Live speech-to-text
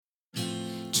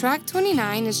Track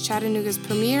 29 is Chattanooga's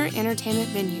premier entertainment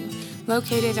venue,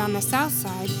 located on the south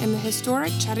side in the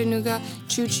historic Chattanooga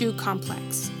Choo Choo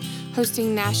Complex,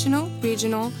 hosting national,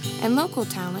 regional, and local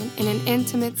talent in an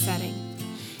intimate setting.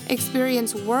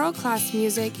 Experience world-class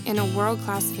music in a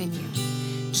world-class venue.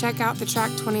 Check out the Track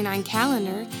 29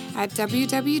 calendar at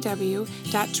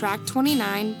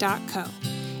www.track29.co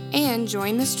and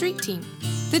join the street team,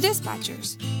 the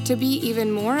Dispatchers, to be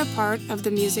even more a part of the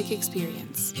music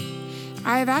experience.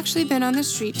 I have actually been on the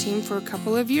street team for a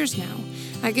couple of years now.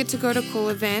 I get to go to cool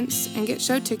events and get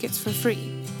show tickets for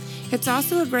free. It's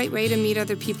also a great way to meet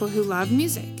other people who love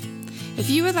music. If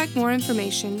you would like more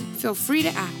information, feel free to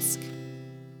ask.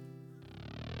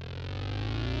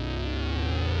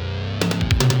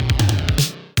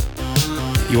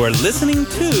 You are listening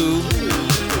to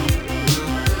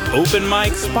Open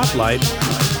Mic Spotlight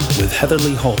with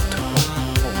Heatherly Holt.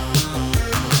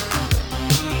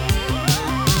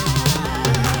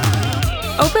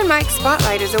 Open Mic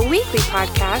Spotlight is a weekly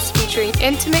podcast featuring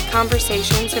intimate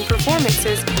conversations and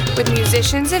performances with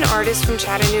musicians and artists from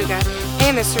Chattanooga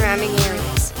and the surrounding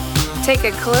areas. Take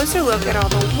a closer look at all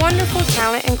the wonderful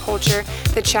talent and culture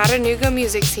the Chattanooga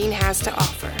music scene has to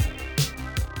offer.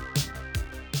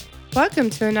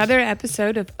 Welcome to another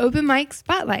episode of Open Mic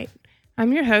Spotlight.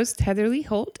 I'm your host, Heatherly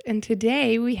Holt, and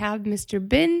today we have Mr.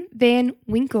 Ben Van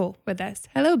Winkle with us.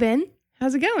 Hello, Ben.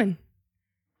 How's it going?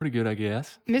 Pretty good, I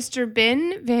guess. Mr.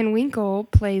 Ben Van Winkle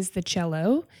plays the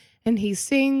cello, and he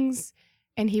sings,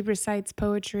 and he recites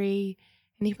poetry,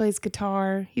 and he plays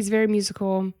guitar. He's very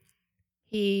musical.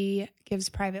 He gives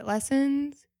private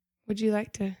lessons. Would you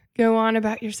like to go on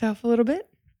about yourself a little bit?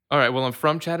 All right, well, I'm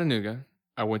from Chattanooga.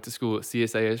 I went to school at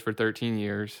CSAS for 13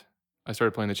 years. I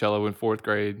started playing the cello in 4th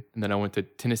grade, and then I went to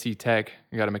Tennessee Tech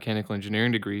and got a mechanical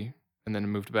engineering degree, and then I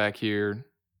moved back here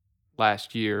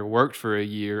last year, worked for a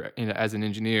year as an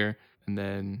engineer, and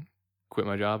then quit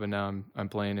my job, and now I'm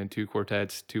playing in 2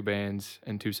 quartets, 2 bands,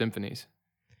 and 2 symphonies.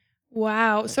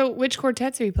 Wow. So which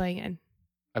quartets are you playing in?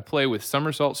 I play with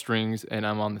Somersault Strings, and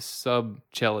I'm on the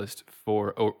sub-cellist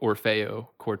for Orfeo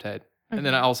Quartet. Okay. And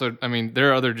then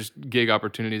there are other just gig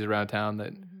opportunities around town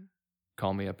that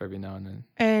call me up every now and then.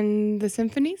 And the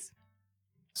symphonies?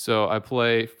 So I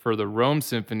play for the Rome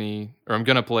Symphony, or I'm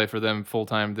going to play for them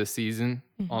full-time this season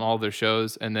on all their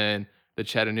shows. And then the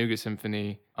Chattanooga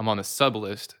Symphony, I'm on the sub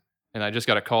list, and I just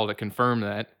got a call to confirm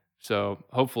that. So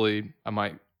hopefully I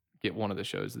might get one of the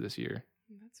shows this year.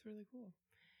 That's really cool.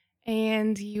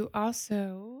 And you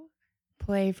also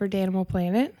play for Danimal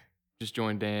Planet. Just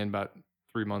joined Dan about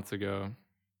 3 months ago.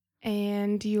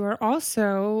 And you are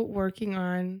also working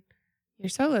on your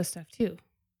solo stuff too.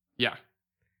 Yeah.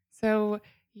 So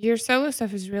your solo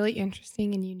stuff is really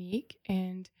interesting and unique,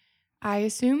 and I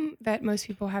assume that most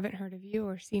people haven't heard of you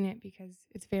or seen it because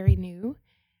it's very new.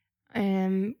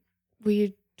 Will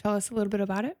you tell us a little bit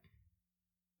about it?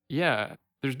 Yeah,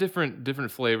 there's different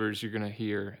flavors you're gonna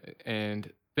hear, and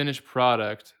finished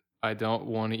product I don't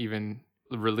want to even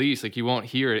release. Like, you won't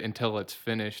hear it until it's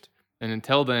finished, and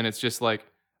until then it's just like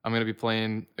I'm gonna be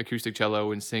playing acoustic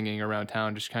cello and singing around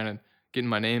town, just kind of getting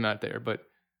my name out there. But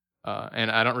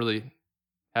and I don't really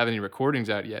have any recordings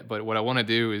out yet, but what I want to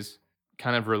do is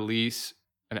kind of release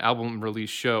an album release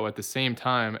show at the same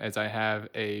time as I have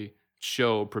a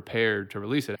show prepared to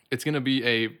release it. It's going to be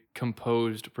a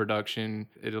composed production.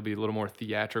 It'll be a little more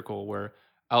theatrical, where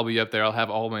I'll be up there. I'll have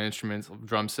all my instruments,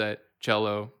 drum set,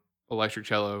 cello, electric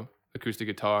cello, acoustic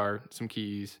guitar, some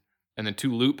keys, and then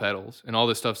 2 loop pedals, and all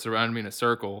this stuff surrounding me in a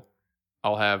circle.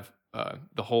 I'll have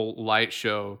the whole light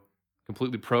show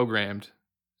completely programmed.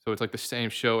 So it's like the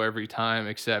same show every time,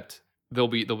 except there'll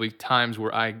be times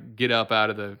where I get up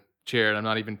out of the chair and I'm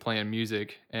not even playing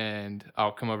music, and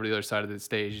I'll come over to the other side of the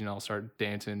stage and I'll start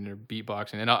dancing or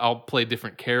beatboxing, and I'll play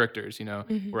different characters,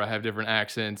 where I have different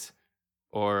accents,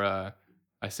 or I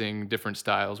sing different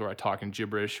styles, or I talk in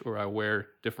gibberish, or I wear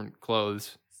different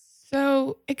clothes.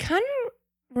 So it kind of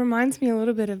reminds me a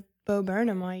little bit of Bo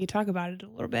Burnham while you talk about it a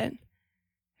little bit.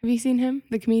 Have you seen him,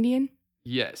 the comedian?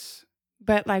 Yes.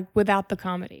 But like without the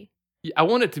comedy. Yeah, I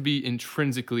want it to be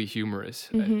intrinsically humorous.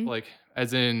 Like,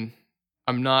 as in,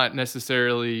 I'm not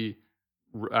necessarily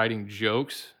writing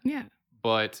jokes. Yeah.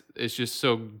 But it's just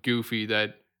so goofy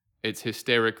that it's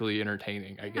hysterically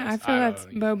entertaining, I guess. I feel that's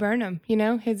Bo Burnham.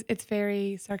 It's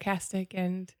very sarcastic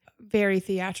and very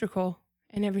theatrical,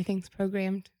 and everything's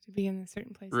programmed to be in a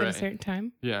certain place at a certain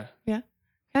time. Yeah. Yeah.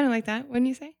 Kind of like that, wouldn't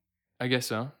you say? I guess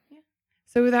so. Yeah.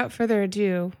 So without further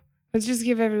ado, let's just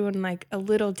give everyone like a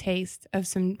little taste of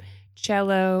some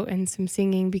cello and some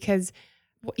singing, because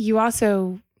you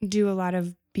also do a lot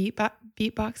of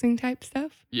beatboxing type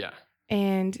stuff. Yeah.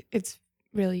 And it's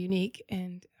really unique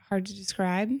and hard to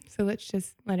describe. So let's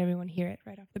just let everyone hear it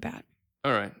right off the bat.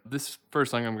 All right. This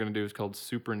first song I'm going to do is called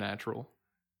Supernatural.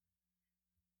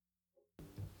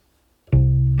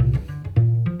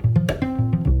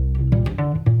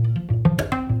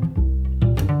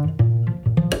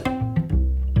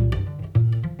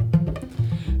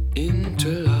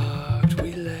 Interlocked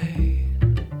we lay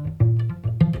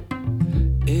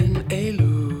in a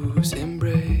loose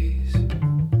embrace.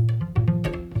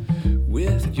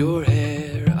 With your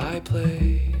hair I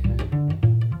play,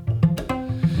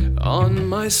 on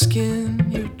my skin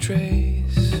you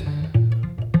trace.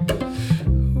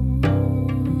 Ooh,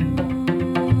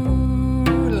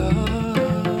 love.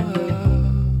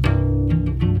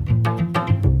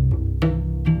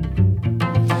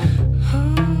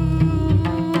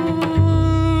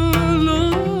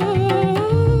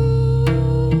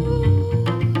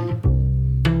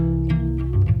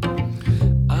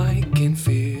 I can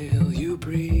feel you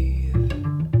breathe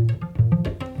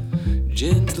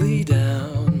gently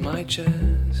down my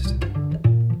chest.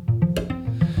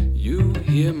 You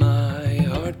hear my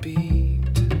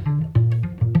heartbeat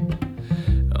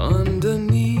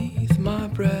underneath my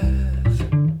breath.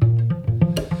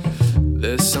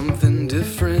 There's something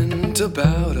different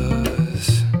about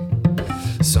us,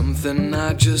 something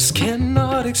I just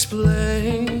cannot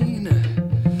explain.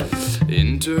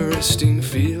 Interesting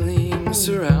feelings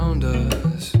surround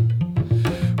us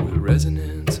with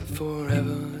resonance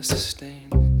forever sustained.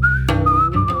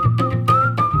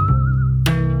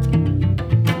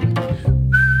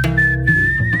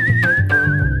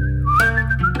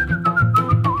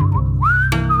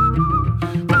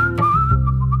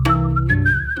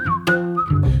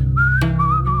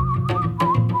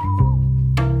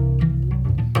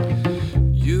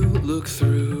 You look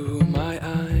through my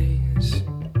eyes.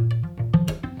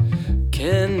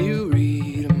 Can you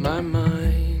read my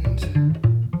mind?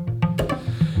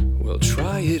 Well,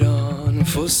 try it on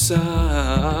for size.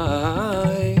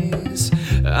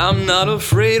 I'm not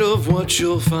afraid of what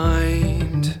you'll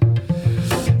find.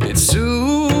 It's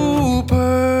supernatural,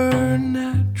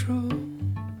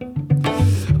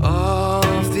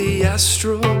 off the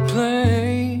astral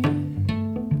plane.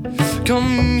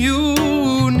 Communication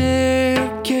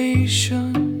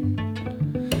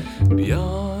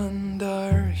beyond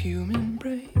our human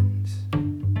brains.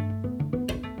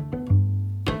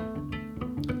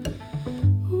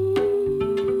 Ooh,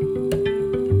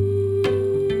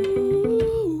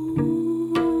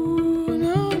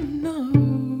 no,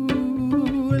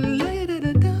 lay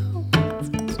it down.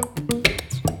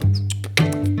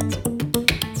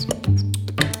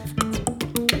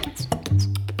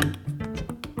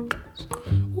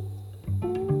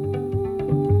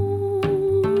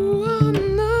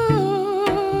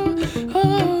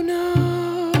 Oh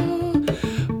no,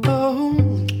 oh.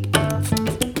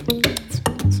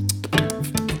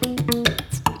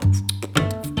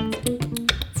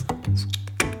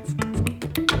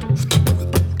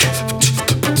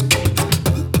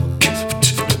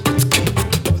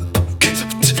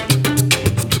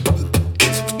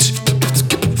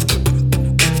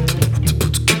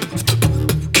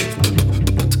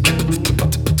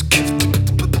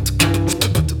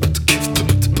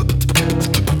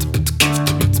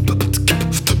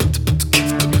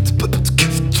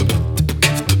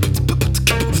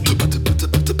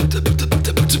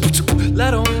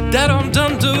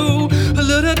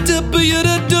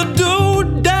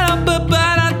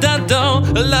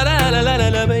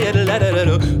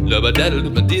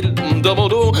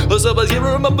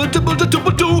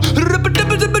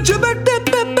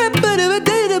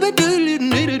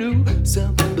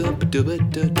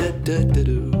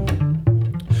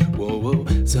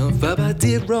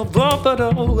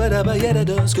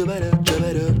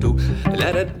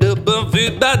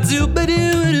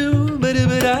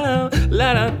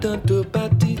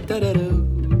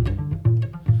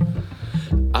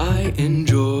 I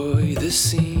enjoy the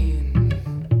scene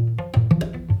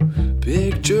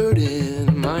pictured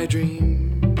in my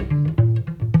dream.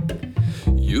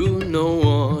 You know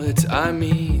what I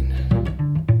mean.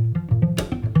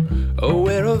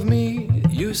 Aware of me,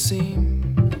 you seem.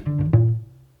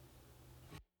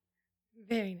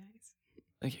 Very nice.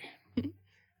 Thank you.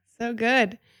 So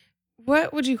good.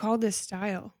 What would you call this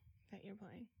style that you're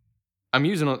playing? I'm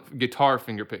using a guitar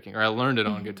finger picking, or I learned it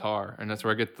on Mhm. guitar, and that's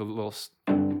where I get the little.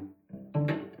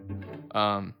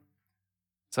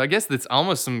 So I guess that's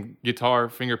almost some guitar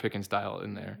finger picking style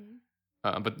in there,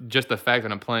 but just the fact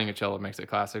that I'm playing a cello makes it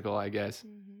classical, I guess.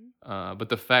 But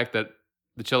the fact that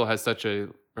the cello has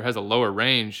has a lower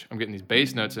range, I'm getting these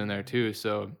bass notes in there too,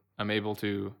 so I'm able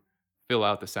to fill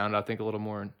out the sound, I think, a little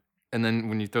more. And then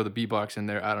when you throw the beatbox in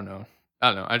there, I don't know. I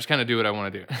don't know. I just kind of do what I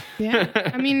want to do. Yeah.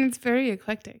 I mean, it's very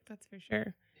eclectic, that's for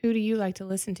sure. Who do you like to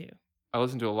listen to? I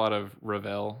listen to a lot of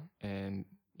Ravel and,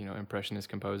 impressionist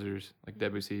composers like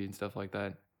Debussy and stuff like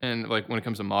that. And like when it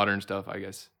comes to modern stuff, I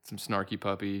guess some Snarky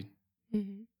Puppy,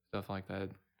 stuff like that.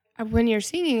 When you're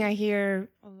singing, I hear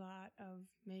a lot of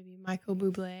maybe Michael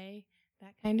Bublé,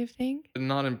 that kind of thing.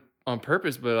 Not on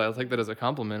purpose, but I take that as a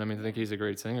compliment. I mean, I think he's a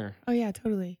great singer. Oh, yeah,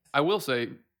 totally. I will say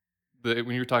that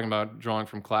when you're talking about drawing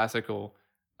from classical,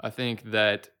 I think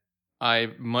that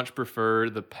I much prefer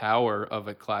the power of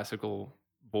a classical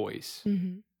voice.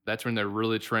 That's when they're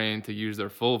really trained to use their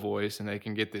full voice and they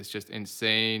can get this just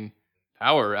insane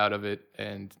power out of it,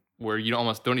 and where you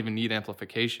almost don't even need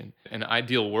amplification. In an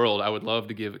ideal world, I would love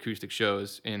to give acoustic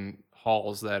shows in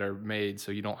halls that are made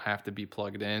so you don't have to be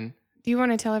plugged in. Do you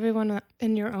want to tell everyone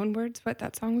in your own words what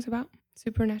that song was about?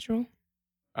 Supernatural?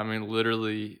 I mean,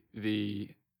 literally the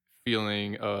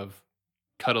feeling of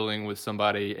cuddling with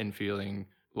somebody and feeling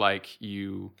like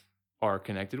you are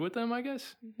connected with them, I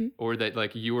guess. Or that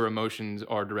like your emotions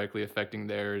are directly affecting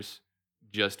theirs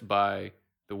just by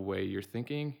the way you're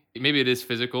thinking. Maybe it is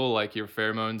physical, like your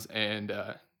pheromones and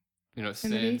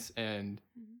sense and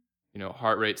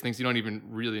heart rates, things you don't even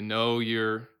really know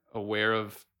you're aware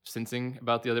of sensing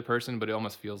about the other person, but it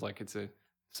almost feels like it's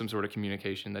some sort of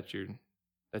communication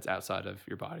that's outside of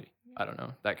your body. I don't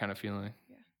know, that kind of feeling.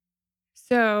 Yeah.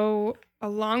 So,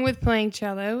 along with playing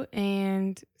cello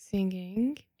and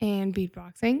singing and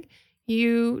beatboxing,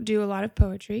 you do a lot of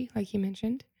poetry, like you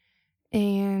mentioned,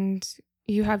 and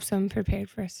you have some prepared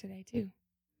for us today, too.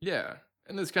 Yeah.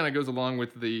 And this kind of goes along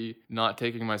with the not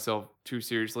taking myself too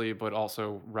seriously, but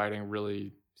also writing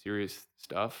really serious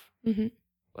stuff.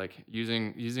 Like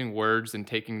using words and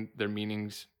taking their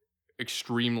meanings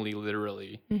extremely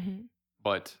literally,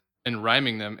 and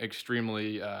rhyming them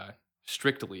extremely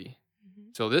strictly.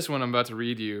 So this one I'm about to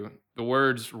read you, the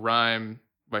words rhyme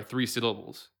by 3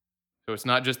 syllables. So it's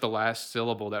not just the last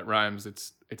syllable that rhymes,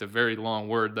 it's a very long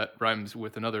word that rhymes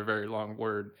with another very long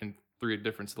word in 3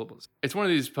 different syllables. It's one of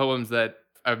these poems that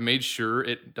I've made sure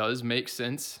it does make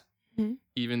sense,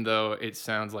 even though it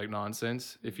sounds like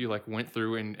nonsense. If you like went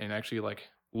through and actually like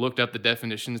looked up the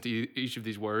definitions to each of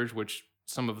these words, which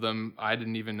some of them I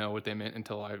didn't even know what they meant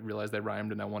until I realized they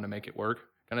rhymed and I want to make it work,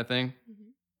 kind of thing.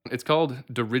 It's called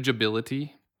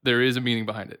dirigibility. There is a meaning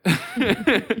behind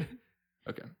it.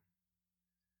 Okay.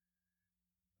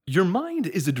 Your mind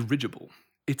is a dirigible.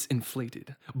 It's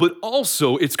inflated, but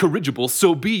also it's corrigible,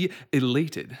 so be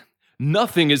elated.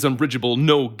 Nothing is unbridgeable,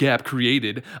 no gap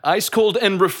created. Ice cold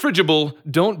and refrigible,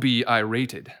 don't be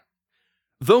irated.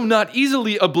 Though not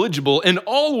easily obligeable and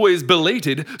always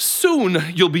belated, soon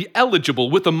you'll be eligible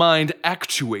with a mind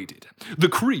actuated. The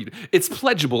creed, it's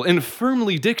pledgeable and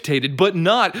firmly dictated, but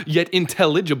not yet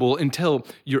intelligible until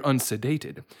you're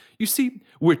unsedated. You see,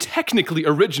 we're technically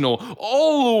original,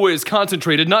 always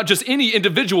concentrated, not just any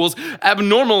individuals.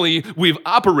 Abnormally, we've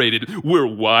operated. We're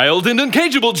wild and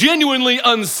uncageable, genuinely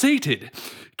unsated.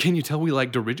 Can you tell we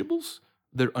like dirigibles?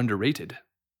 They're underrated.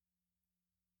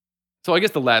 So I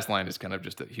guess the last line is kind of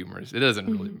just humorous. It doesn't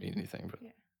really mean anything. But yeah.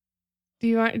 Do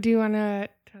you want to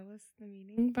tell us the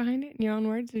meaning behind it in your own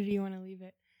words, or do you want to leave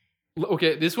it?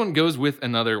 Okay, this one goes with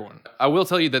another one. I will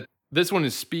tell you that this one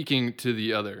is speaking to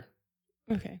the other.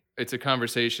 Okay. It's a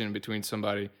conversation between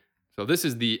somebody. So this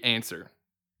is the answer.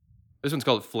 This one's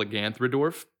called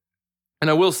Phleganthrodorf. And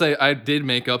I will say I did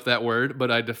make up that word, but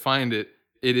I defined it.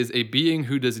 It is a being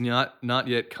who does not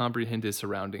yet comprehend his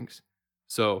surroundings.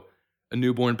 So a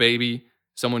newborn baby,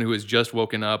 someone who has just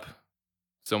woken up,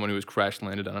 someone who has crash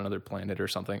landed on another planet or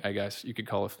something. I guess you could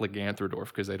call it Phleganthrodorf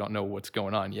because they don't know what's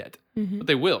going on yet. But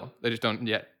they will. They just don't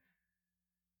yet.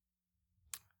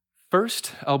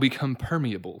 First, I'll become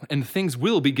permeable, and things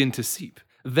will begin to seep.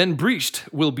 Then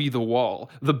breached will be the wall,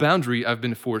 the boundary I've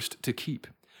been forced to keep.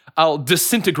 I'll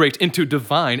disintegrate into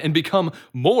divine and become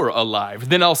more alive.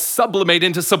 Then I'll sublimate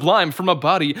into sublime from a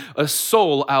body, a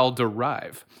soul I'll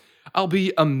derive. I'll be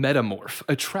a metamorph,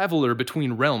 a traveler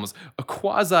between realms, a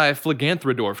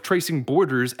quasi-Phleganthrodorf tracing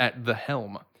borders at the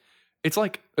helm. It's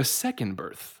like a second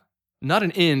birth, not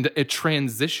an end, a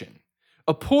transition.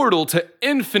 A portal to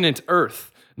infinite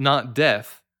earth, not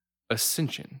death,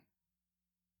 ascension.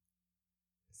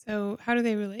 So how do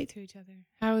they relate to each other?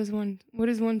 What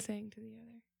is one saying to the other?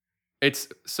 It's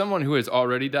someone who has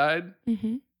already died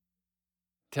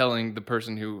telling the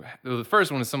person the first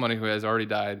one is someone who has already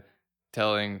died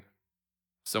telling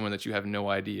someone that you have no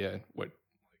idea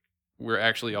we're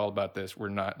actually all about this. We're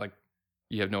not like,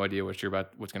 you have no idea what's going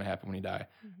to happen when you die.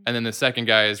 And then the second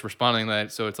guy is responding to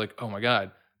that. So it's like, oh my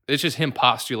God, it's just him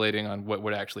postulating on what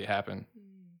would actually happen.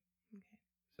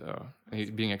 So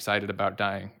he's being excited about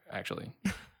dying, actually,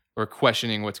 or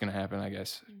questioning what's going to happen, I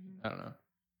guess. I don't know.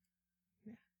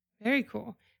 Very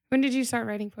cool. When did you start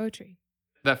writing poetry?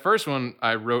 That first one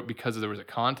I wrote because there was a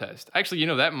contest. Actually,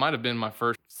 that might have been my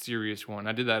first serious one.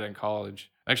 I did that in college.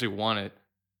 I actually won it.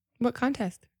 What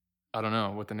contest? I don't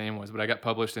know what the name was, but I got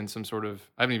published in some sort of,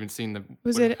 I haven't even seen the,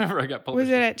 Was it- whatever I got published Was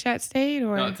it at Chat State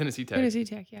or? No, Tennessee Tech. Tennessee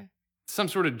Tech, yeah. Some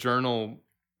sort of journal.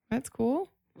 That's cool.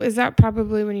 Is that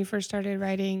probably when you first started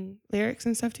writing lyrics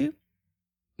and stuff too?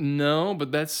 No,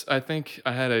 but I think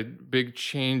I had a big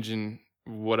change in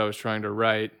what I was trying to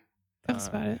write. Tell us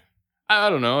about it. I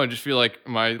don't know. I just feel like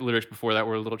my lyrics before that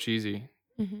were a little cheesy.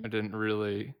 Mhm. I didn't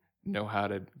really know how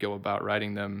to go about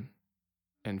writing them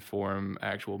and form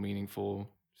actual meaningful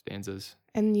stanzas.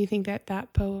 And you think that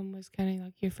that poem was kind of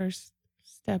like your first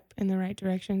step in the right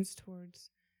directions towards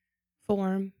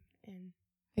form and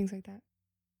things like that?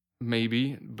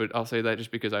 Maybe, but I'll say that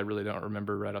just because I really don't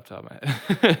remember right off the top of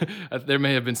my head. There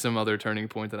may have been some other turning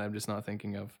point that I'm just not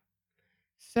thinking of.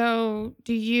 So,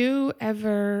 do you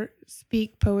ever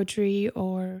speak poetry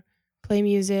or play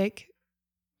music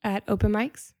at open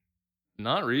mics?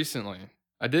 Not recently.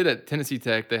 I did at Tennessee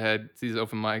Tech. They had these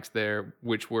open mics there,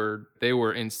 they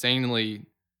were insanely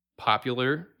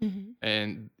popular. Mm-hmm.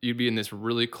 And you'd be in this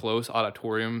really close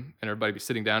auditorium, and everybody be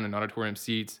sitting down in auditorium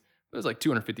seats. There was like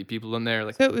 250 people in there.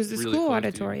 Like, So it was the really school close to you.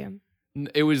 auditorium,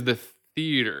 It was the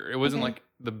theater. It wasn't Okay. like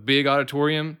the big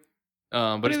auditorium,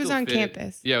 but it was still on fitted.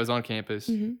 campus. Yeah, it was on campus,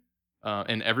 Mhm.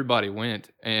 and everybody went,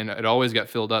 and it always got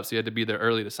filled up. So you had to be there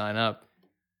early to sign up.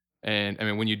 And I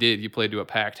mean, when you did, you played to a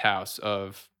packed house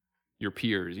of your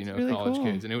peers, really college cool.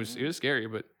 kids, and it was scary.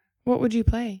 But What would you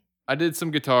play? I did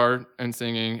some guitar and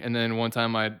singing, and then one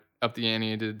time I upped the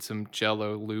ante and did some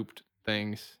cello looped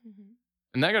things,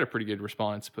 and that got a pretty good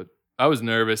response. But I was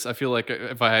nervous. I feel like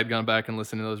if I had gone back and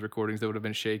listened to those recordings, they would have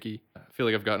been shaky. I feel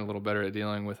like I've gotten a little better at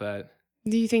dealing with that.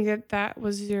 Do you think that that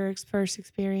was your first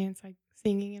experience, like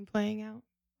singing and playing out?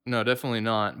 No, definitely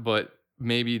not. But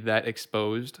maybe that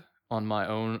exposed on my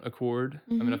own accord.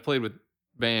 I mean, Mhm. I've played with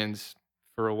bands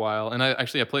for a while, and I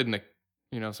played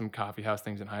in some coffee house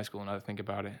things in high school. Now that I think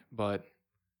about it, but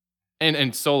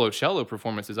and solo cello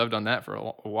performances, I've done that for a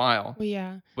while. Well,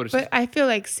 yeah. But it's But I feel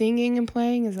like singing and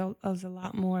playing is a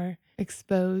lot more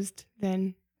exposed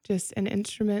than just an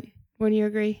instrument. Wouldn't you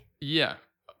agree? yeah,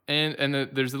 and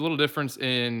there's a little difference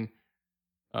in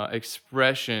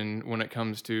expression when it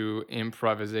comes to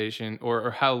improvisation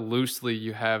or how loosely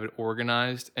you have it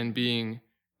organized and being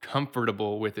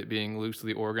comfortable with it being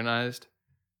loosely organized.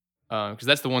 Because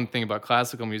that's the one thing about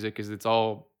classical music is it's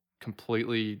all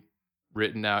completely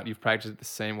written out. You've practiced it the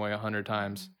same way 100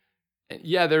 times. And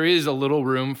yeah, there is a little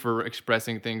room for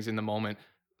expressing things in the moment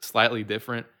slightly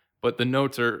different, but the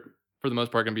notes are for the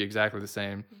most part going to be exactly the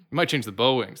same. You might change the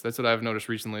bowings. That's what I've noticed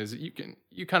recently is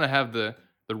you kind of have the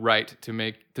right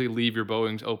to leave your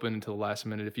bowings open until the last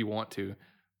minute if you want to.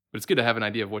 But it's good to have an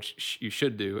idea of what you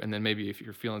should do, and then maybe if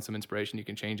you're feeling some inspiration, you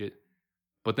can change it.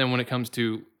 But then when it comes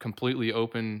to completely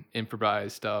open,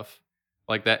 improvised stuff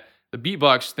like that, the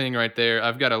beatbox thing right there,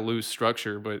 I've got a loose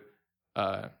structure, but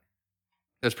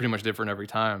that's pretty much different every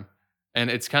time. And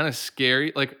it's kind of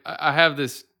scary. Like, I have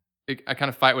this, I kind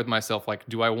of fight with myself, like,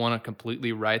 do I want to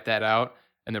completely write that out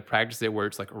and then practice it where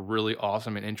it's like really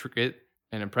awesome and intricate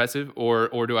and impressive?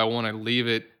 Or do I want to leave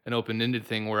it an open-ended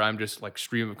thing where I'm just like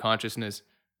stream of consciousness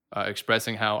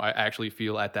expressing how I actually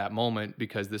feel at that moment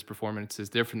because this performance is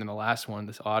different than the last one.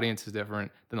 This audience is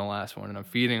different than the last one, and I'm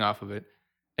feeding off of it.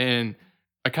 And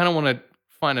I kind of want to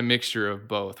find a mixture of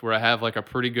both where I have like a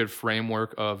pretty good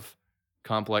framework of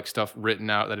complex stuff written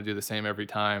out that I do the same every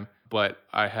time, but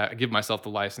I give myself the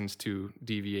license to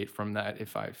deviate from that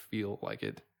if I feel like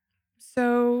it.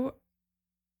 So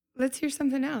let's hear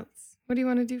something else. What do you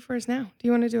want to do for us now? Do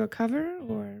you want to do a cover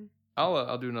or?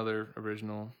 I'll do another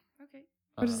original. Okay.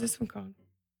 What is this one called?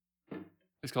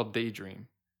 It's called Daydream.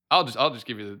 I'll just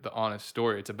give you the honest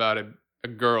story. It's about a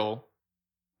girl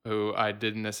who I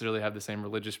didn't necessarily have the same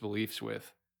religious beliefs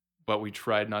with, but we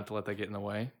tried not to let that get in the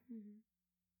way. Mm-hmm.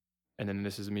 And then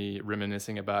this is me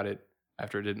reminiscing about it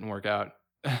after it didn't work out.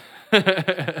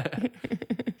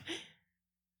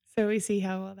 So we see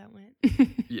how well that went.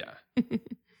 Yeah.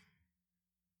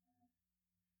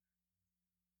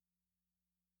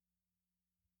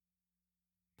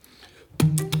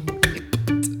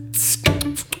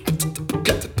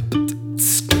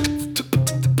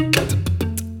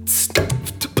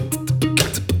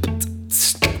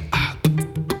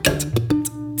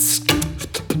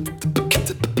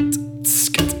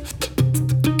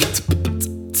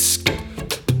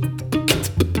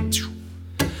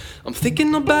 I'm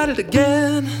thinking about it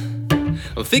again.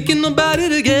 I'm thinking about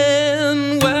it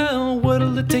again. Where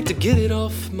it take to get it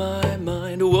off my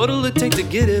mind? What'll it take to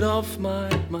get it off my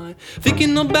mind?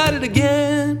 Thinking about it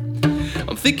again,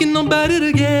 I'm thinking about it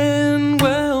again.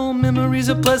 Well, memories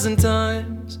of pleasant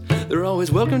times, they're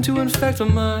always welcome to infect my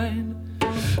mind.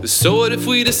 So what if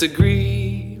we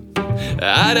disagree?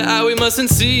 Eye to eye we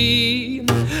mustn't see.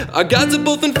 Our gods are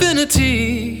both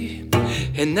infinity,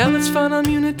 and now let's find our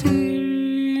unity.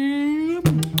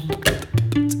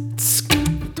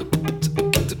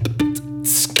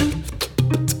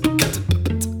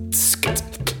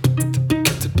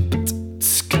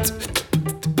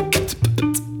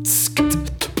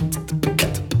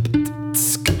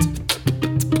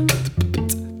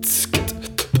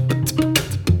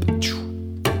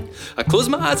 I close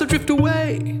my eyes, I drift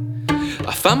away.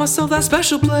 I found myself that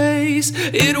special place.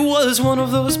 It was one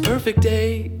of those perfect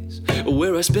days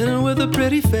where I spin with a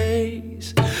pretty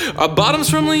face. Our bottoms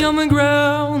firmly on the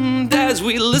ground as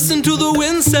we listen to the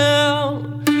wind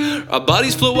sound. Our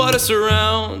bodies flow, water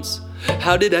surrounds.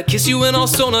 How did I kiss you when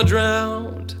also not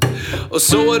drowned? Oh,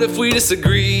 so what if we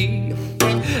disagree?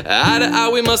 Eye to eye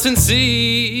we mustn't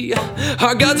see.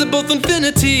 Our gods are both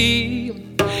infinity,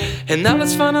 and now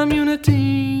let's find our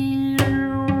unity.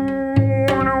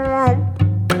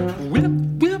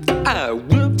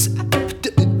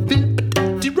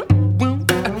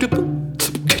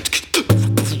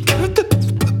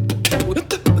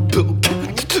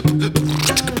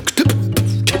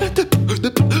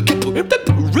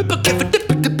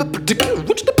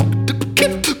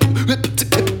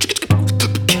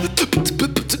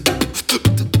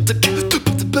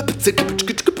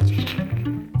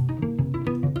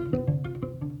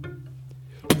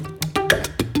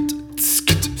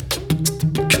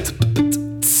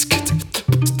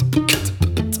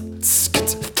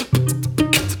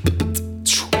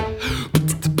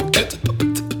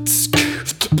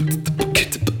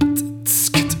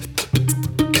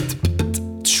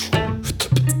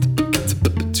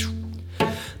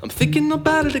 Thinking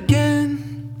about it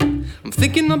again, I'm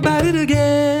thinking about it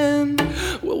again.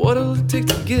 Well, what'll it take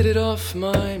to get it off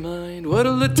my mind?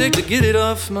 What'll it take to get it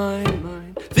off my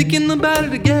mind? Thinking about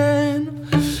it again,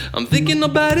 I'm thinking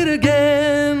about it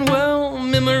again. Well,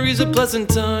 memories of pleasant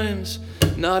times,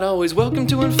 not always welcome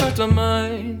to infect my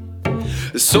mind.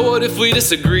 So what if we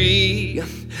disagree?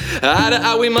 Eye to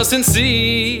eye we mustn't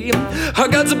see. Our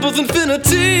gods are both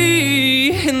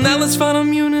infinity, and now let's find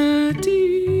immunity.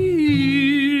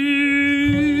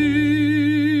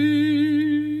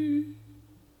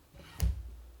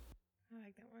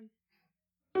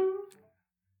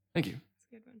 Thank you. That's a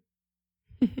good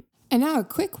one. And now a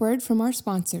quick word from our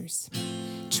sponsors.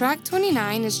 Track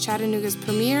 29 is Chattanooga's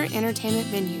premier entertainment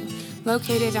venue,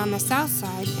 located on the south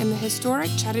side in the historic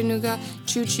Chattanooga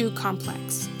Choo Choo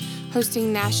Complex,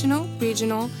 hosting national,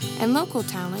 regional, and local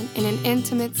talent in an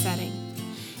intimate setting.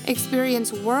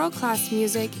 Experience world-class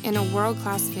music in a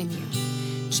world-class venue.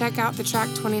 Check out the Track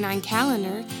 29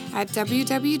 calendar at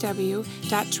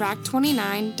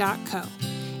www.track29.co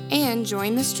and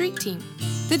join the street team,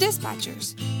 the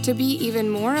Dispatchers, to be even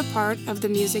more a part of the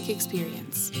music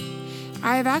experience.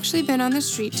 I have actually been on the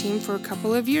street team for a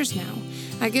couple of years now.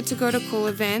 I get to go to cool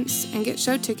events and get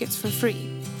show tickets for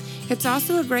free. It's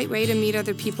also a great way to meet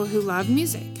other people who love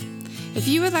music. If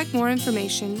you would like more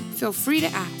information, feel free to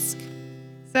ask.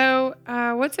 So,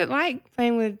 what's it like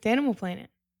playing with Danimal Planet?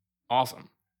 Awesome.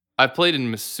 I played in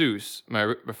Masseuse,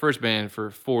 my first band, for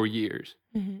 4 years.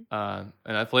 Mm-hmm.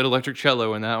 And I played electric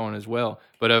cello in that one as well.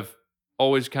 But I've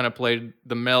always kind of played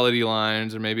the melody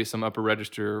lines or maybe some upper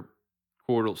register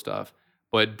chordal stuff.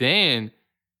 But Dan,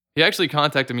 he actually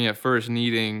contacted me at first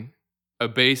needing a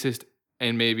bassist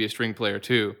and maybe a string player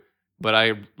too. But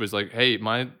I was like, hey,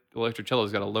 my electric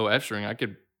cello's got a low F string. I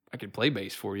could play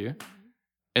bass for you.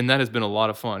 And that has been a lot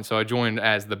of fun. So I joined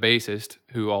as the bassist,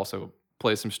 who also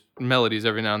plays some melodies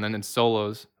every now and then in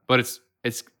solos. But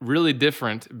it's really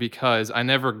different because I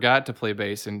never got to play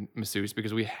bass in Masseuse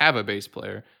because we have a bass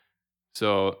player.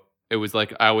 So it was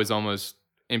like I was almost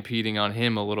impeding on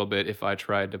him a little bit if I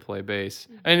tried to play bass.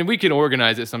 And we can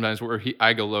organize it sometimes where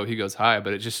I go low, he goes high,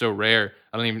 but it's just so rare.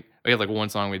 We have like one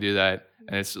song we do that,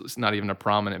 and it's not even a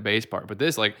prominent bass part. But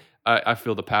this, like, I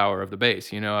feel the power of the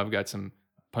bass. I've got some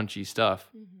punchy stuff.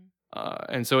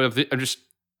 And so I'm just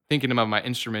thinking about my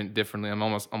instrument differently.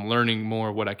 I'm learning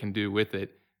more what I can do with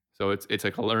it. So it's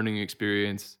like a learning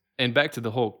experience. And back to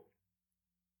the whole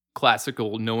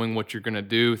classical knowing what you're going to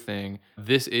do thing,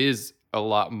 this is a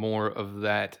lot more of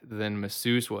that than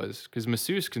Masseuse was, because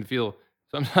Masseuse can feel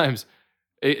sometimes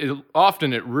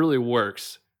often it really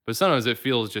works, but sometimes it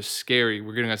feels just scary.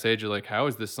 We're getting on stage, you're like, how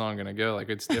is this song going to go? Like,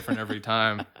 it's different every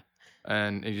time.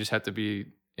 And you just have to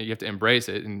embrace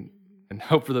it and and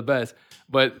hope for the best.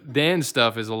 But Dan's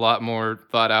stuff is a lot more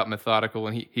thought out, methodical,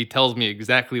 and he tells me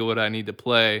exactly what I need to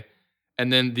play.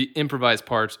 And then the improvised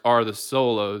parts are the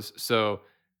solos. So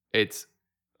it's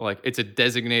like it's a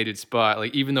designated spot.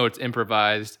 Like even though it's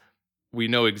improvised, we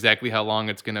know exactly how long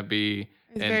it's gonna be.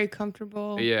 It's very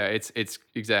comfortable. Yeah, it's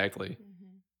exactly.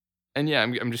 Mm-hmm. And yeah,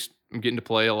 I'm getting to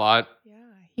play a lot. Yeah,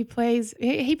 he plays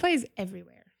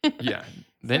everywhere. Yeah,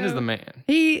 Dan is the man.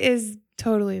 He is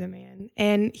totally the man,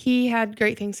 and he had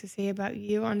great things to say about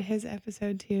you on his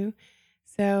episode too.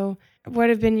 So, what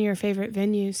have been your favorite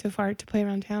venues so far to play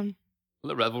around town?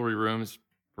 The Revelry Room is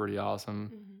pretty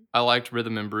awesome. Mm-hmm. I liked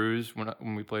Rhythm and Brews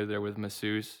when we played there with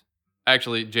Masseuse.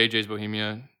 Actually, JJ's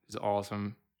Bohemia is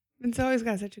awesome. It's always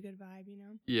got such a good vibe, you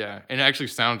know? Yeah, and it actually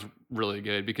sounds really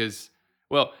good because,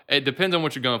 well, it depends on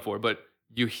what you're going for, but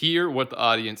you hear what the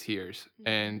audience hears. Mm-hmm.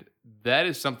 And that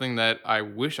is something that I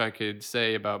wish I could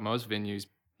say about most venues.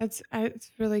 It's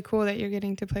really cool that you're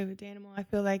getting to play with Danimal. I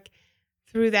feel like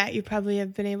through that, you probably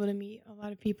have been able to meet a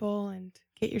lot of people and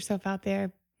get yourself out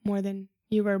there more than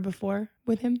you were before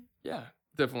with him. Yeah,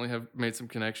 definitely have made some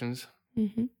connections.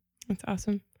 Mm-hmm. That's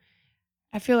awesome.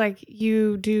 I feel like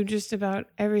you do just about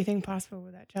everything possible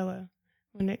with that cello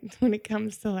when it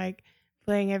comes to like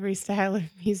playing every style of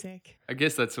music. I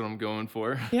guess that's what I'm going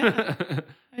for. Yeah.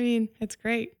 I mean, it's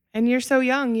great. And you're so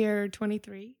young. You're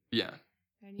 23. Yeah.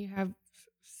 And you have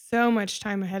so much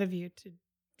time ahead of you to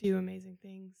do amazing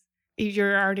things.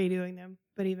 You're already doing them,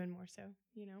 but even more so,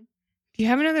 you know? Do you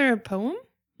have another poem?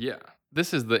 Yeah.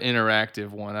 This is the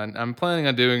interactive one. I'm planning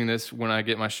on doing this when I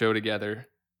get my show together.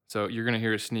 So you're going to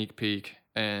hear a sneak peek.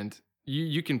 And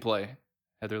you can play,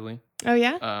 Heatherly. Oh,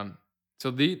 yeah?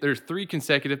 So there's 3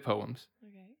 consecutive poems.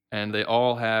 Okay. And they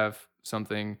all have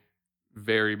something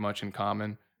very much in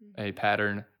common, a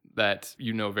pattern that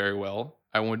you know very well.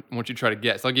 I want you to try to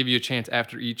guess. I'll give you a chance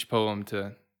after each poem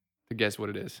to guess what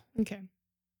it is. Okay.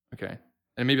 Okay.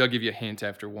 And maybe I'll give you a hint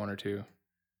after 1 or 2.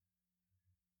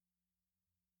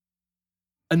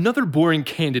 Another boring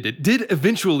candidate did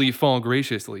eventually fall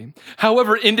graciously,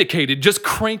 however indicated just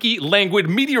cranky, languid,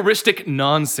 meteoristic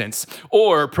nonsense,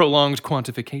 or prolonged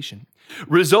quantification.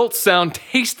 Results sound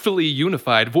tastefully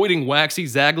unified, voiding waxy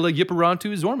zagla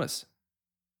yipperantu zormus.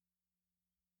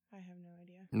 I have no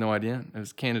idea. No idea? It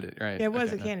was candidate, right? Yeah, it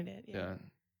was a candidate. Yeah.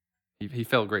 He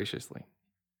fell graciously.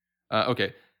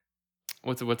 Okay.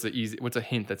 What's a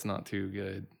hint that's not too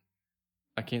good?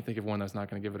 I can't think of one that's not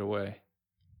going to give it away.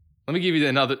 Let me give you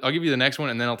I'll give you the next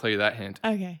one, and then I'll tell you that hint.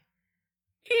 Okay.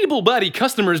 Able-bodied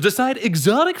customers decide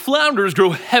exotic flounders grow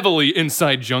heavily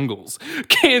inside jungles.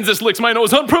 Kansas licks my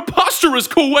nose on preposterous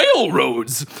quail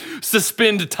roads.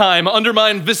 Suspend time,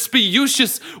 undermine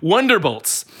Vespucius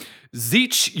wonderbolts.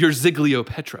 Zeech your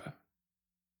Zigliopetra.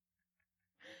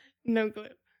 No clue.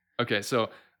 Okay,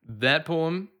 so that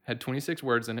poem had 26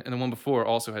 words in it, and the one before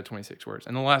also had 26 words,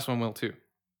 and the last one will too.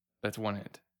 That's one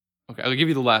hint. Okay, I'll give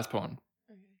you the last poem.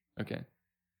 Okay.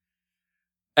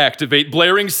 Activate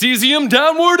blaring cesium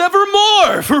downward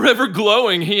evermore. Forever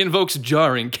glowing, he invokes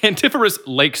jarring, cantiferous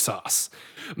lake sauce.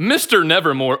 Mr.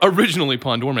 Nevermore, originally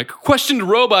Pondormic, questioned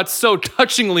robots so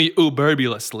touchingly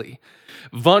uberbulously.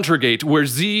 Vontergate, where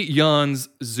Z yawns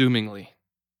zoomingly.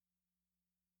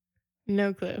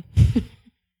 No clue.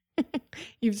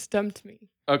 You've stumped me.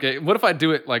 Okay, what if I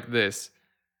do it like this?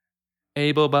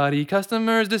 Able-bodied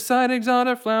customers decide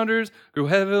exotic flounders grow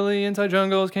heavily inside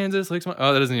jungles. Kansas licks my...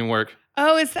 Oh, that doesn't even work.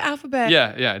 Oh, it's the alphabet.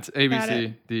 Yeah, it's A, B,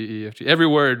 C, D, E, F, G. Every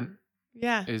word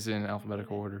is in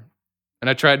alphabetical order. And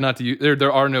I tried not to use...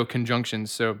 There are no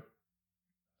conjunctions, so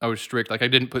I was strict. Like, I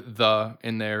didn't put the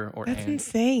in there or That's and.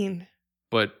 insane.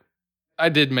 But I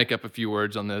did make up a few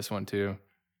words on this one, too.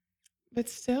 But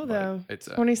still, though, it's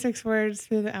 26 words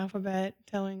through the alphabet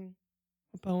telling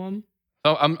a poem.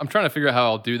 Oh, I'm trying to figure out how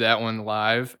I'll do that one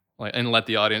live, and let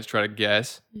the audience try to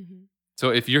guess. Mm-hmm.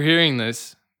 So if you're hearing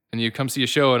this and you come see a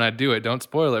show and I do it, don't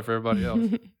spoil it for everybody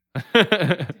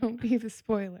else. Don't be the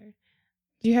spoiler.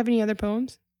 Do you have any other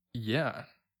poems? Yeah.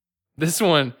 This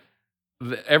one,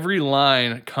 every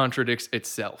line contradicts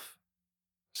itself.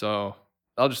 So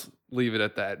I'll just leave it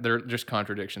at that. They're just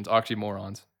contradictions,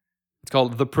 oxymorons. It's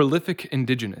called The Prolific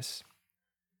Indigenous.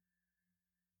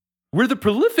 We're the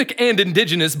prolific and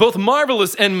indigenous, both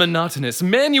marvelous and monotonous,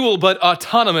 manual but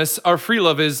autonomous, our free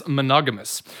love is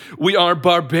monogamous. We are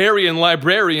barbarian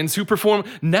librarians who perform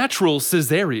natural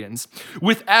cesareans.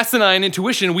 With asinine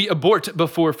intuition, we abort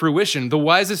before fruition, the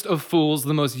wisest of fools,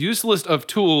 the most useless of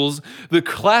tools, the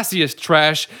classiest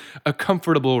trash, a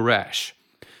comfortable rash.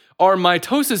 Our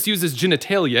mitosis uses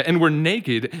genitalia, and we're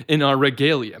naked in our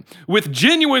regalia. With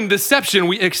genuine deception,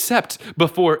 we accept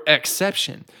before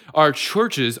exception. Our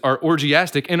churches are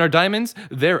orgiastic, and our diamonds,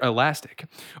 they're elastic.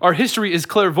 Our history is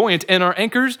clairvoyant, and our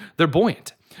anchors, they're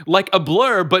buoyant. Like a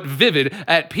blur but vivid,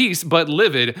 at peace but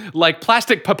livid, like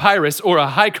plastic papyrus or a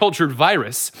high-cultured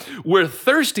virus. We're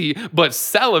thirsty but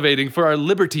salivating, for our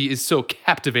liberty is so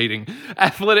captivating.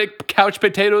 Athletic couch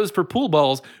potatoes for pool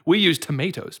balls, we use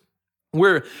tomatoes.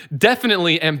 We're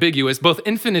definitely ambiguous, both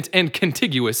infinite and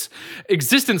contiguous.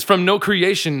 Existence from no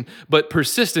creation, but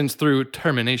persistence through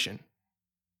termination.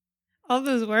 All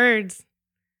those words.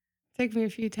 Took me a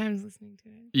few times listening to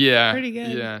it. Yeah. Pretty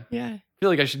good. Yeah. Yeah. I feel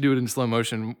like I should do it in slow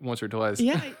motion once or twice.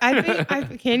 Yeah.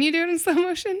 Can you do it in slow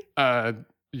motion?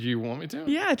 You want me to?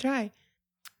 Yeah, try.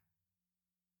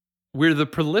 We're the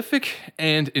prolific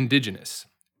and indigenous,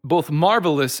 both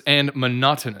marvelous and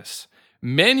monotonous.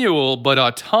 Manual but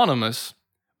autonomous,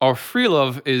 our free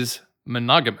love is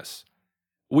monogamous.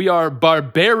 We are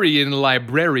barbarian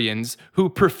librarians who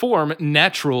perform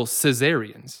natural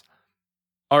cesareans.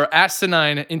 Our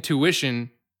asinine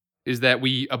intuition is that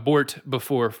we abort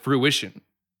before fruition.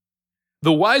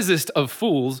 The wisest of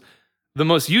fools, the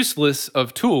most useless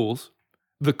of tools,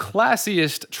 the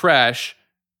classiest trash,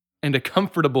 and a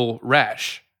comfortable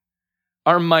rash.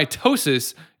 Our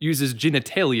mitosis uses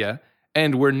genitalia,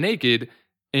 and we're naked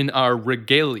in our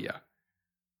regalia.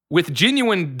 With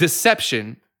genuine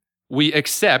deception, we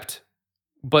accept,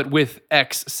 but with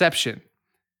exception.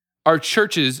 Our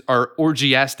churches are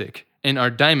orgiastic, and our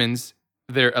diamonds,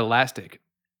 they're elastic.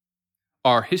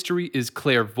 Our history is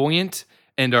clairvoyant,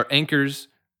 and our anchors,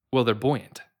 well, they're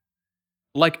buoyant.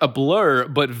 Like a blur,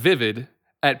 but vivid,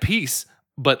 at peace,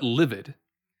 but livid.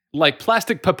 Like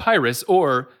plastic papyrus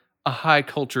or a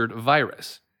high-cultured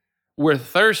virus. We're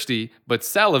thirsty, but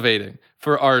salivating,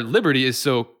 for our liberty is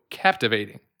so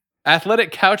captivating.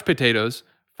 Athletic couch potatoes,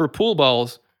 for pool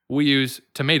balls, we use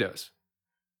tomatoes.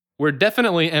 We're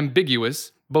definitely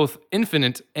ambiguous, both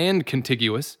infinite and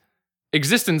contiguous.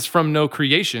 Existence from no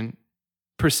creation,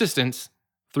 persistence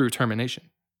through termination.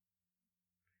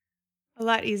 A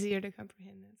lot easier to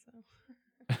comprehend that,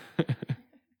 so.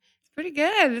 It's pretty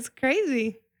good. It's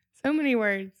crazy. So many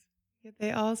words, yet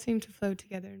they all seem to flow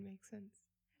together and make sense.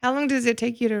 How long does it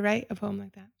take you to write a poem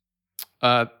like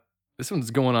that? This one's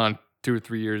going on 2 or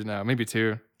 3 years now, maybe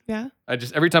 2. Yeah?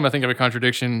 Every time I think of a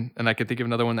contradiction and I can think of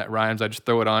another one that rhymes, I just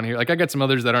throw it on here. Like I got some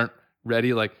others that aren't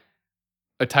ready, like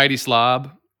a tidy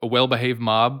slob, a well-behaved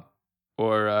mob,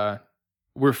 or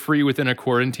we're free within a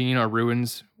quarantine, our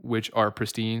ruins, which are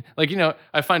pristine. Like,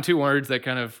 I find 2 words that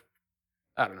kind of,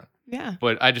 I don't know. Yeah.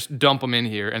 But I just dump them in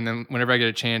here. And then whenever I get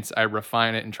a chance, I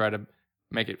refine it and try to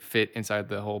make it fit inside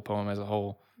the whole poem as a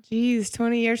whole. Geez,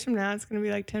 20 years from now, it's going to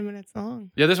be like 10 minutes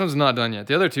long. Yeah, this one's not done yet.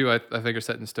 The other 2, I think, are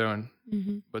set in stone.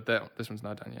 Mm-hmm. But this one's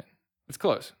not done yet. It's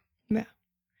close. Yeah.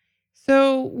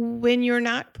 So when you're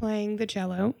not playing the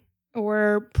cello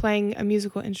or playing a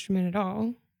musical instrument at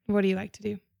all, what do you like to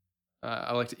do?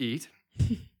 I like to eat.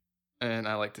 And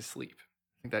I like to sleep.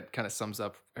 I think that kind of sums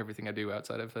up everything I do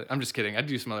outside of it. I'm just kidding. I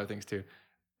do some other things too.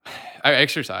 I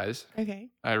exercise. Okay.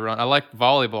 I run. I like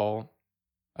volleyball.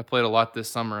 I played a lot this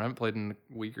summer. I haven't played in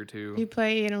a week or 2. Do you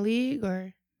play in a league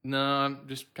or No, I'm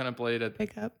just kind of played at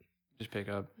pick up? just pick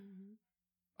up. Mm-hmm.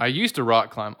 I used to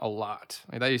rock climb a lot.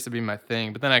 Like that used to be my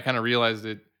thing. But then I kind of realized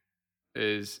it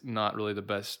is not really the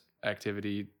best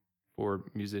activity for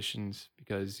musicians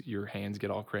because your hands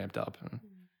get all cramped up.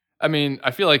 I mean,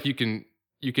 I feel like you can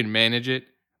manage it,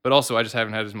 but also I just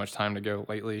haven't had as much time to go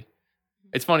lately.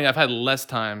 It's funny, I've had less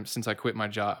time since I quit my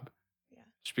job. Yeah.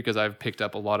 Just because I've picked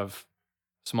up a lot of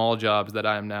small jobs that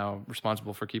I am now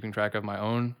responsible for keeping track of my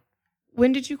own.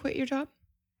 When did you quit your job?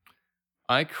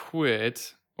 I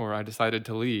quit, or I decided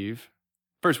to leave,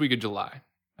 first week of July,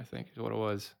 I think is what it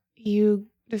was. You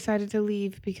decided to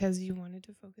leave because you wanted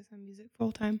to focus on music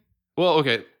full time? Well,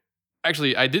 okay.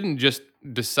 Actually, I didn't just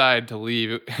decide to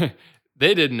leave.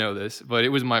 They didn't know this, but it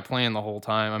was my plan the whole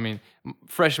time. I mean,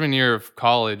 freshman year of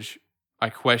college, I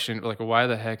questioned, like, why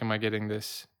the heck am I getting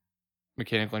this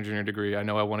mechanical engineering degree? I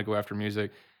know I want to go after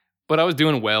music, but I was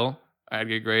doing well. I had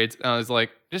good grades. And I was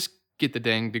like, just get the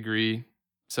dang degree.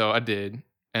 So I did.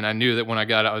 And I knew that when I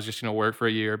got it, I was just going to work for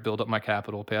a year, build up my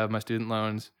capital, pay off my student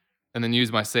loans, and then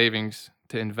use my savings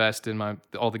to invest in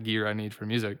all the gear I need for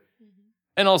music. Mm-hmm.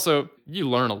 And also, you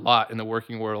learn a lot in the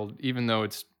working world, even though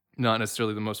it's not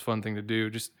necessarily the most fun thing to do.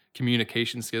 Just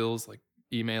communication skills, like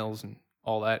emails and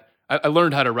all that. I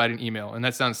learned how to write an email, and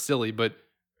that sounds silly, but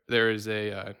there is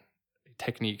a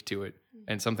technique to it,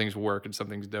 and some things work and some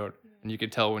things don't. And you can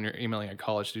tell when you're emailing a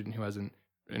college student who hasn't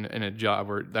in a job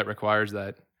where that requires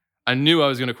that. I knew I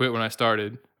was going to quit when I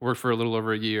started. Worked for a little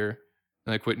over a year,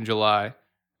 and I quit in July.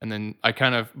 And then I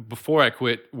kind of, before I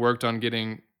quit, worked on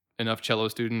getting enough cello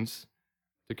students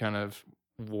to kind of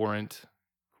warrant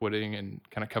quitting and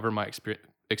kind of cover my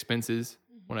expenses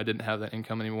when I didn't have that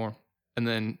income anymore. And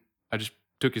then I just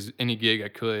took any gig I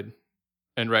could.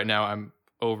 And right now I'm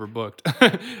overbooked.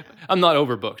 I'm not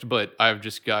overbooked, but I've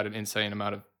just got an insane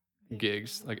amount of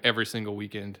gigs, like every single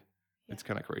weekend. It's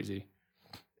kind of crazy.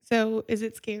 So is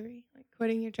it scary, like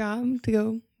quitting your job to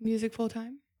go music full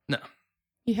time? No.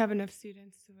 You have enough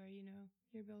students to where you know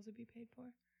your bills will be paid for?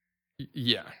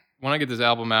 Yeah. When I get this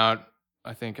album out,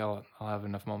 I think I'll have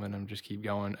enough momentum to just keep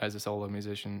going as a solo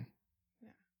musician.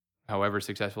 Yeah. However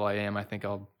successful I am, I think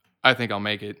I'll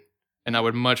make it. And I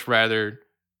would much rather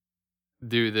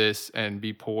do this and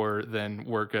be poor than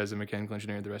work as a mechanical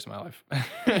engineer the rest of my life.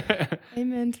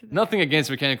 Amen to that. Nothing against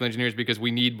mechanical engineers because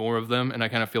we need more of them, and I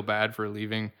kind of feel bad for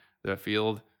leaving the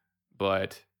field.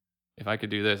 But if I could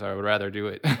do this, I would rather do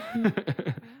it. Yeah.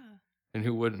 And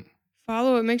who wouldn't?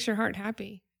 Follow what makes your heart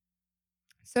happy.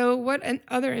 So what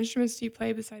other instruments do you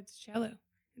play besides cello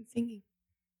and singing?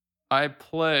 I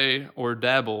play or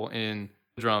dabble in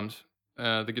drums,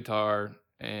 the guitar,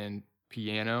 and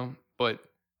piano. But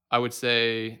I would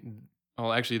say,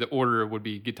 well, actually, the order would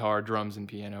be guitar, drums, and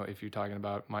piano if you're talking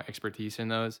about my expertise in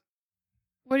those.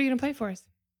 What are you going to play for us?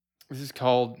 This is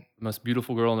called Most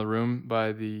Beautiful Girl in the Room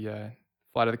by the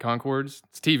Flight of the Conchords.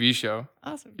 It's a TV show.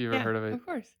 Awesome. Have you ever heard of it? Of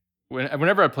course.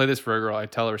 Whenever I play this for a girl, I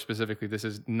tell her specifically, this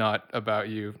is not about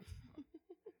you.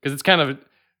 Because it's kind of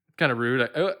rude.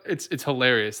 It's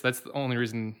hilarious. That's the only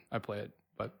reason I play it.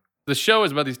 But the show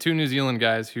is about these two New Zealand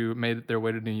guys who made their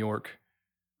way to New York.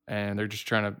 And they're just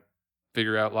trying to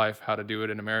figure out life, how to do it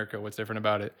in America, what's different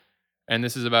about it. And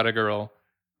this is about a girl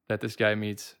that this guy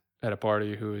meets at a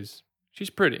party she's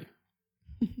pretty.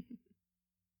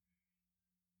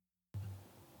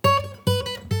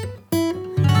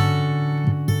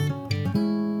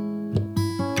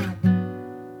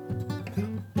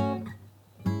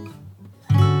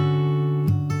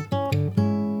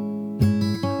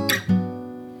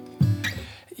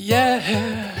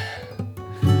 Yeah,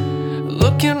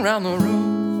 looking around the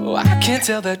room, oh, I can't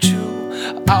tell that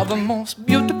you are the most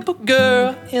beautiful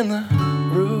girl in the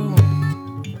room,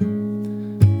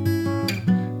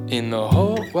 in the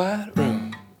whole wide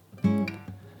room.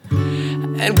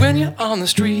 And when you're on the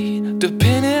street,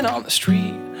 depending on the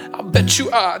street, I bet you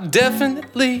are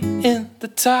definitely in the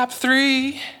top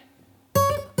 3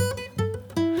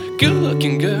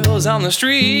 good-looking girls on the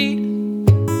street,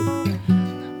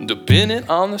 depending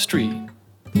on the street.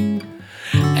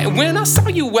 And when I saw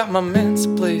you at my man's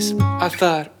place, I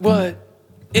thought, what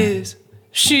is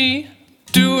she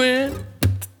doing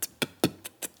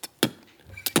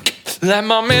at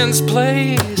my man's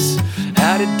place?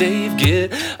 How did Dave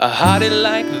get a hottie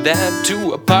like that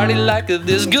to a party like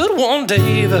this? Good one,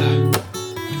 Dave.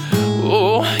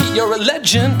 Oh, you're a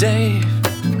legend, Dave.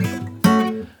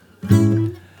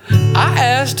 I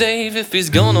asked Dave if he's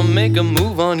gonna make a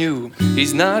move on you.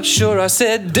 He's not sure. I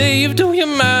said, Dave, do you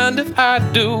mind if I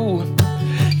do?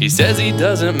 He says he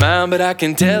doesn't mind, but I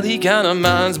can tell he kinda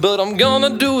minds. But I'm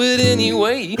gonna do it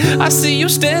anyway. I see you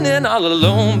standing all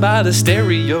alone by the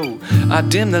stereo. I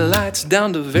dim the lights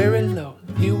down to very low.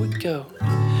 Here we go.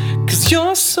 'Cause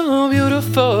you're so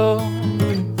beautiful.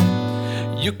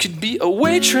 You could be a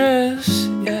waitress,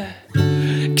 yeah.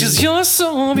 'Cause you're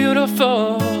so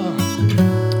beautiful.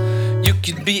 You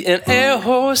could be an air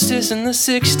hostess in the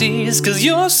 60s. 'Cause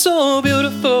you're so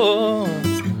beautiful.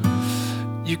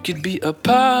 You could be a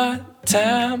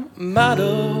part-time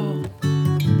model.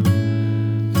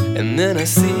 And then I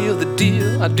seal the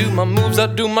deal. I do my moves, I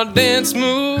do my dance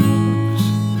moves.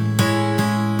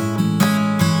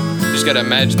 You just gotta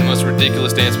imagine the most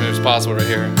ridiculous dance moves possible right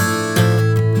here.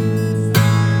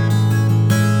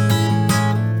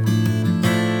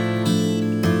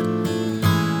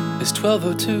 It's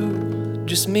 12:02,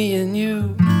 just me and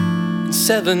you.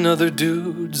 7 other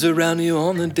dudes around you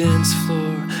on the dance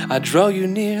floor. I draw you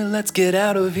near, let's get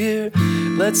out of here.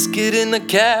 Let's get in the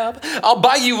cab, I'll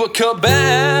buy you a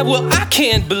kebab. Well, I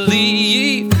can't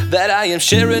believe that I am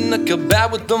sharing a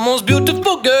kebab with the most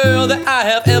beautiful girl that I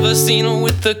have ever seen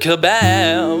with a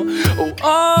kebab. Oh,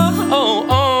 oh,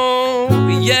 oh,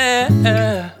 oh,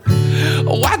 yeah.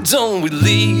 Why don't we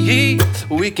leave?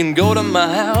 We can go to my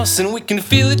house and we can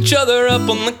feel each other up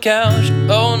on the couch.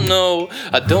 Oh no,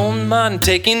 I don't mind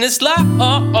taking this life.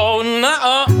 Oh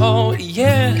no,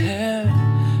 yeah.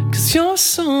 'Cause you're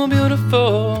so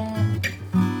beautiful,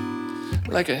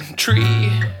 like a tree.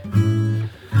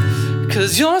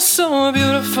 'Cause you're so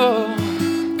beautiful,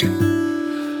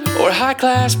 or a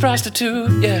high-class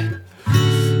prostitute, yeah.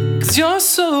 'cause you're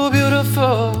so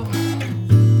beautiful.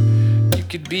 You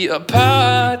could be a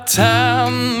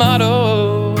part-time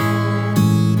model,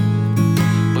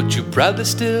 but you probably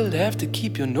still have to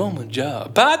keep your normal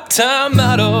job. Part-time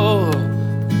model,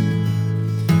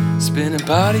 spending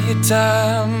part of your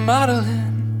time modeling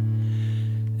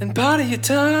and part of your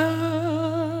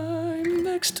time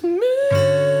next to me.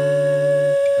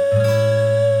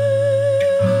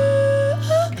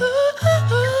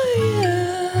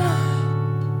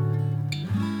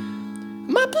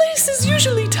 My place is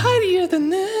usually tidier than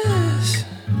this.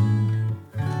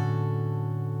 I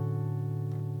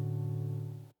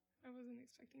wasn't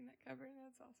expecting that cover.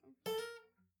 That's awesome.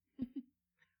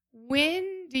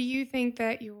 When do you think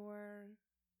that your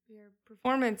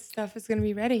performance stuff is going to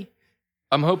be ready?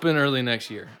 I'm hoping early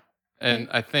next year. And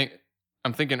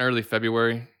I'm thinking early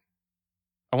February.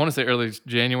 I want to say early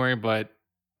January, but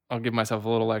I'll give myself a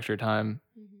little extra time.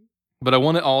 Mm-hmm. But I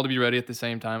want it all to be ready at the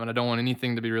same time, and I don't want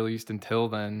anything to be released until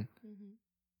then,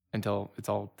 until it's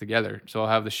all together. So I'll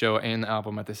have the show and the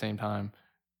album at the same time.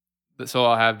 So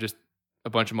I'll have just a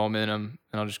bunch of momentum,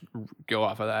 and I'll just go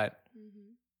off of that.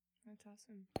 Mm-hmm. That's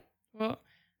awesome. Well,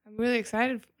 I'm really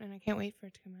excited, and I can't wait for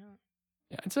it to come out.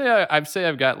 Yeah, I'd say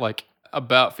I've got like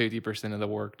about 50% of the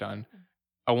work done.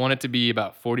 I want it to be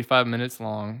about 45 minutes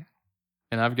long,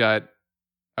 and I've got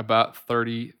about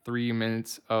 33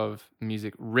 minutes of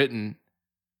music written,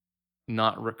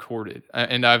 not recorded.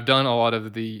 And I've done a lot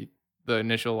of the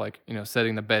initial, like,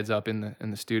 setting the beds up in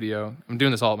the studio. I'm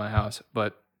doing this all at my house,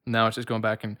 but now it's just going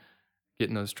back and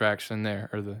getting those tracks in there,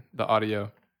 or the audio.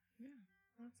 Yeah,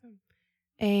 awesome.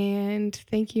 And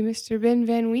thank you, Mr. Ben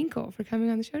Van Winkle, for coming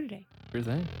on the show today. Sure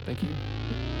thing. Thank you.